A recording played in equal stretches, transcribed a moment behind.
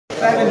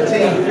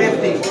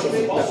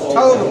1750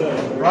 total,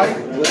 right?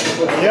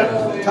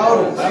 Yep.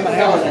 Total. I'm a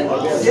hell.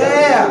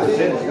 Yeah.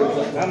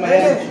 I'm a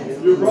hell.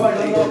 You're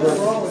right.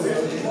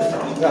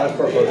 Not a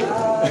purpose.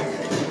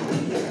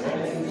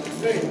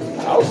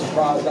 I was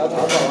surprised. I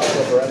thought I was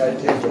over Raleigh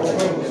too. I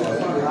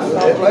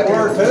thought they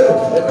were too.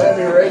 They let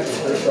me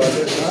register, so I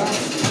didn't.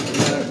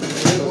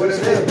 What it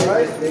is,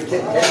 right? They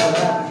kept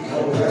counting out.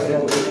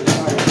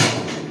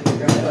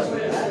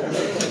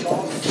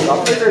 I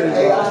figured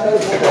AI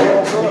knows what they're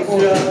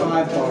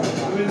going to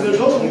I mean, there's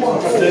only one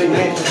thing.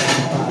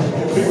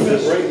 People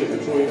that break it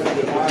between the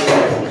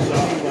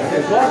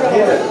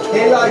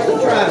He likes to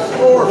try and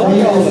score from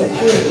y'all.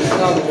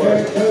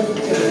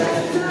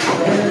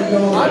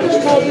 I just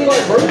called you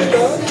like Bruce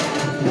does.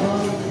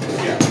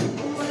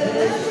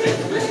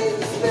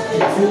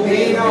 He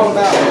ain't all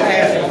about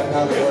passing, in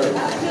other words.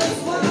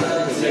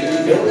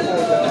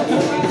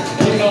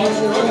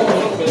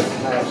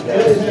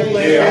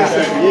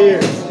 Yeah.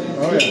 Years.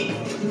 Oh, yeah.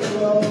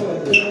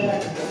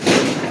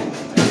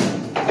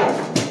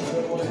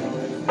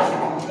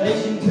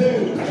 Station 2.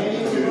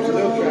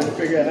 Still trying to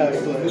figure out how to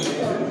play.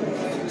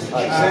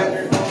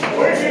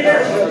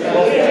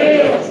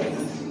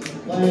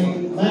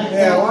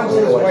 Yeah, why don't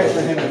you just wait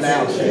for him to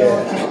announce it?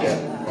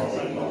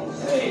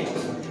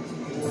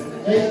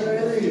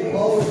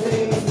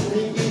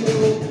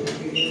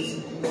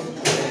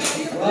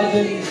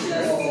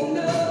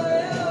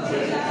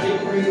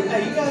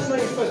 Hey, you guys know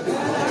you're supposed to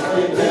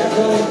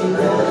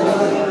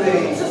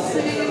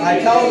I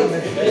told him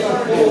if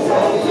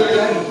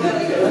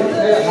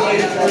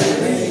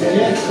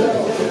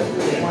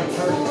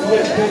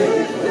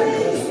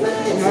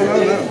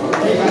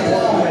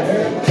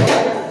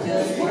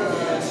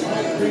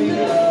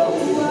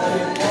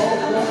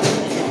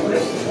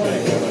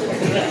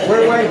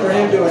we're waiting for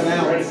him to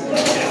announce.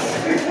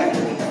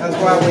 That's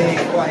why we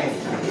ain't playing.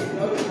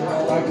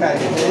 Okay,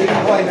 we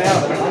can play now.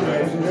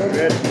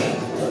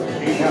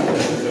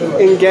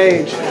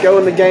 Engage. Go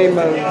in the game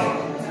mode.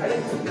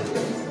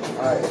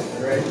 Alright,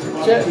 ready?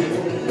 Check.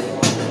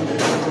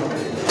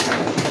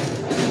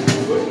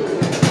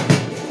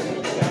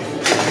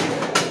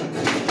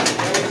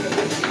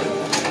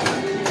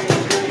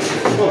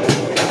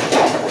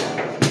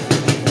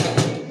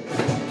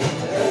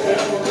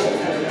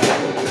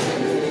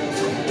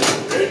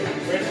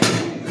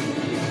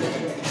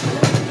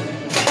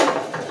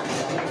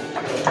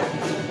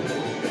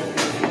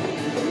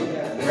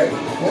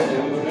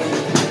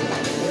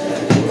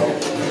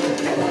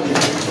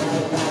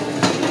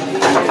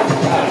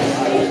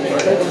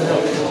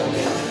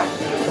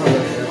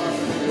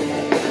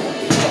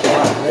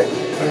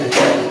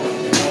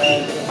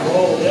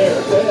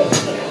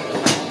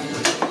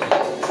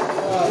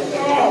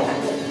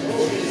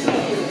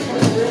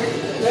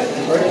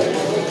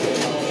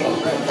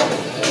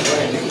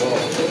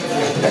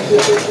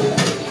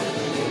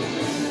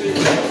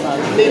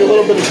 Need a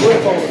little bit of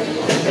grip on it.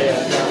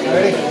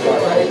 Ready?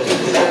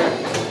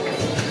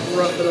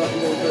 Rough it up a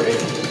little bit.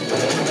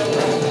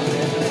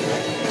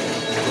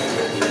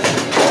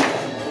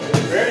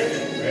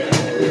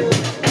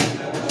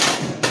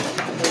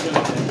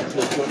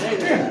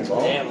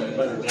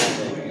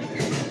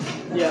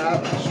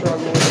 Yeah, I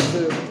struggle with it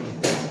too.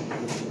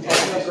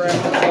 I'll grab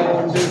the ball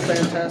and do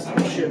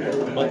fantastic shit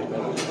with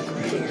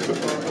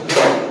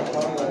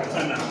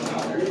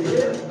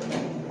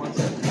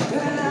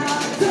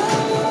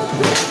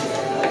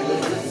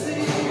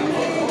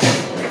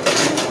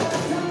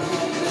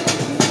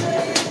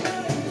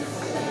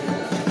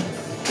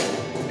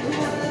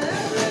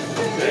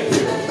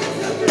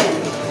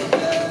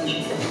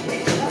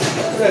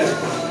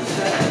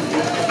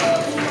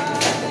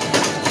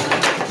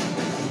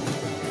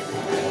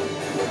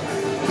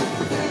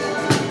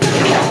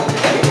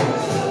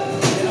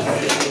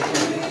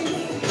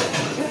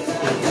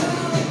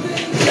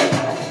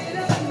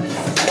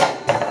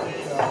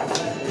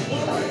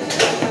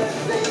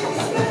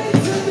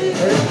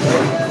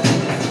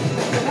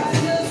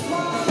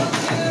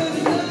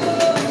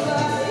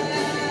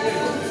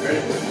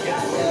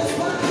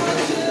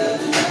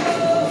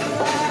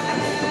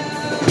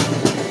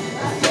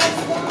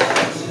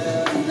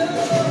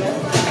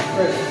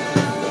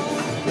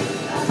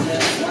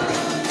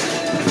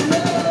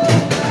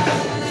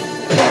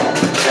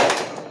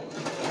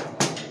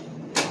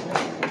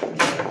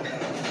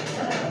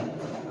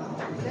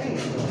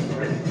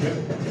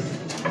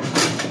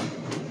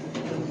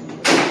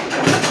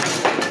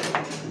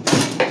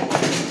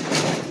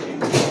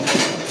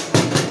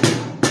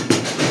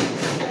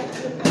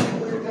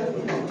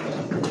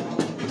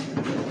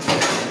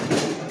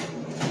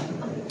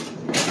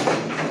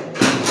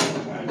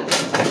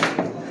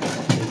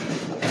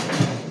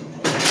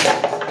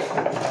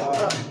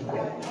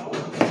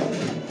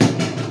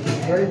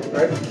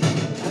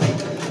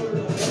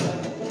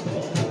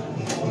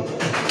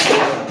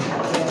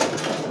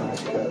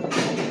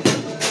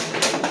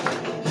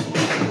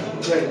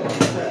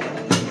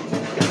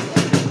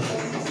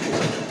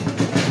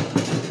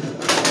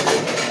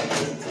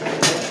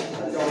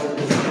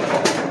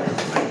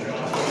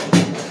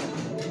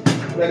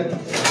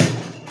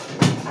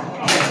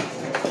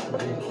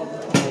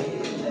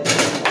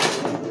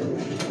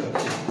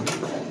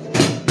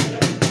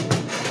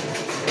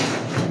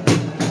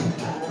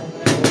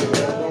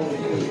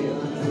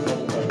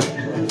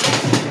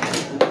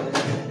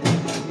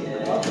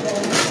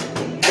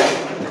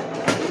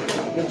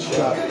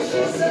shot.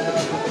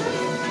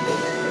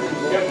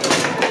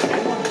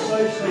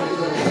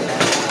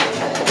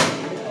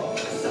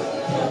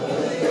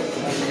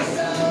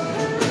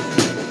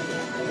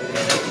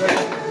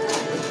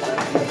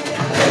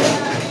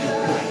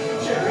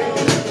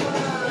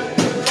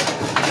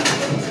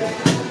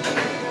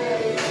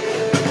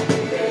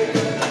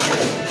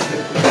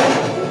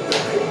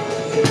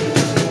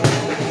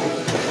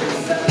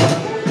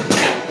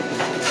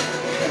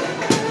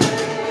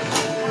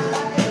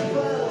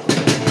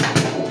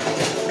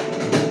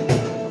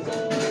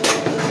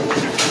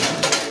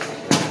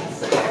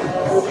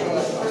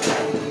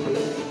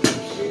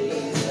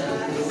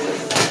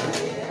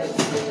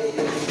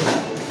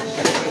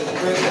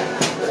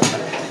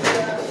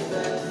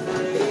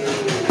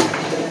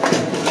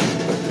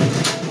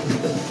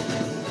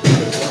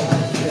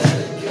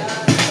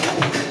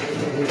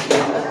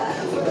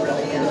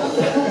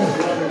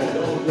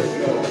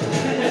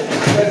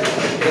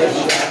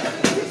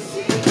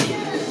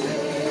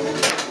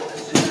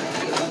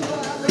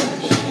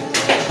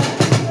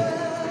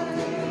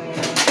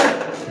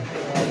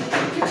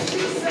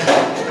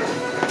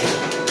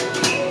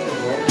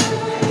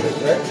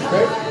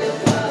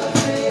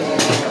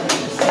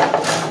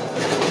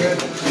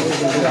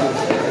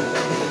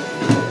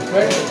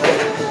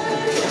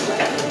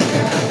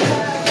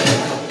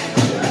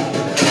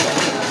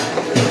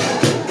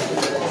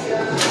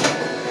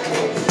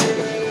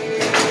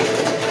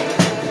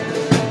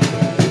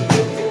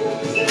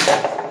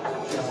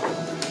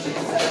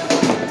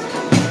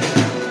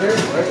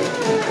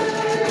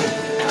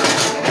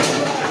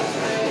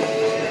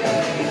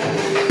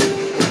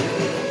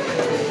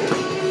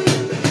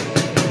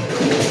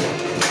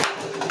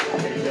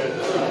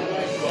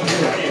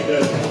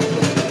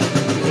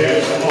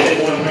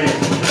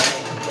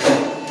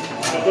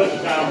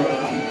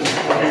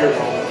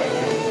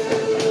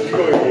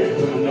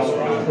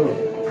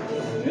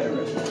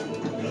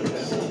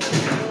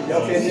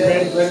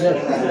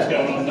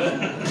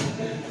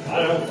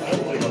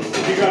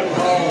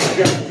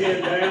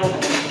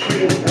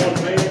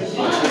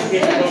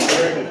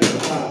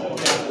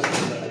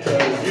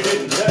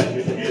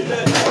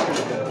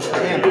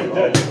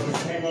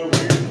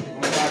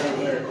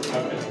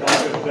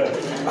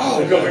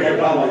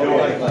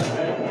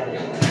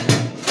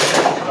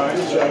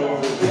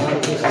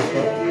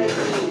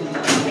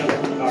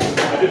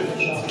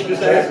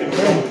 Just ask him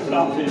to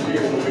stop his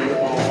beer over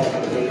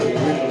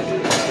here.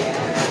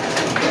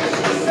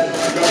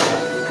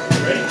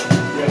 Ready?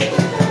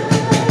 Yeah.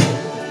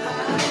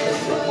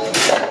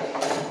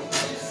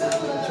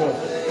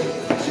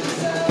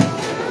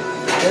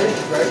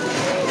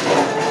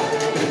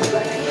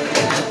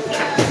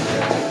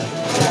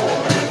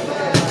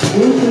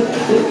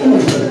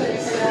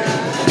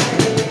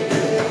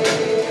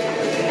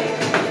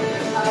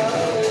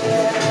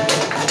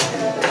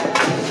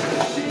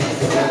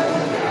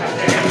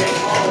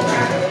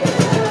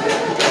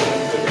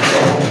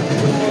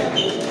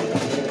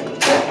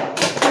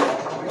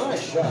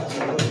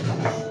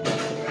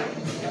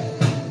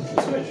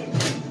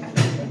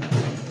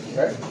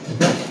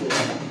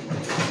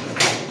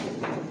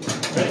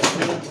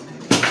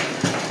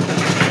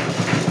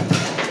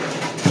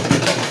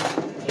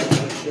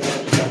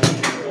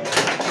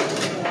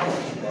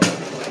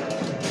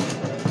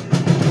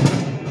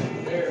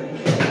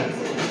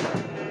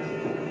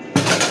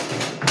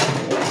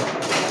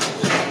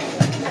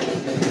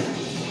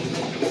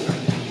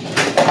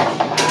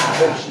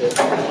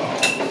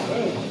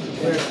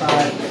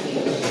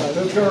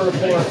 Who's going to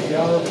report?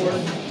 Y'all report?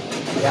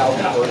 Yeah,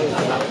 I'll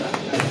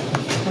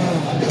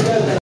report.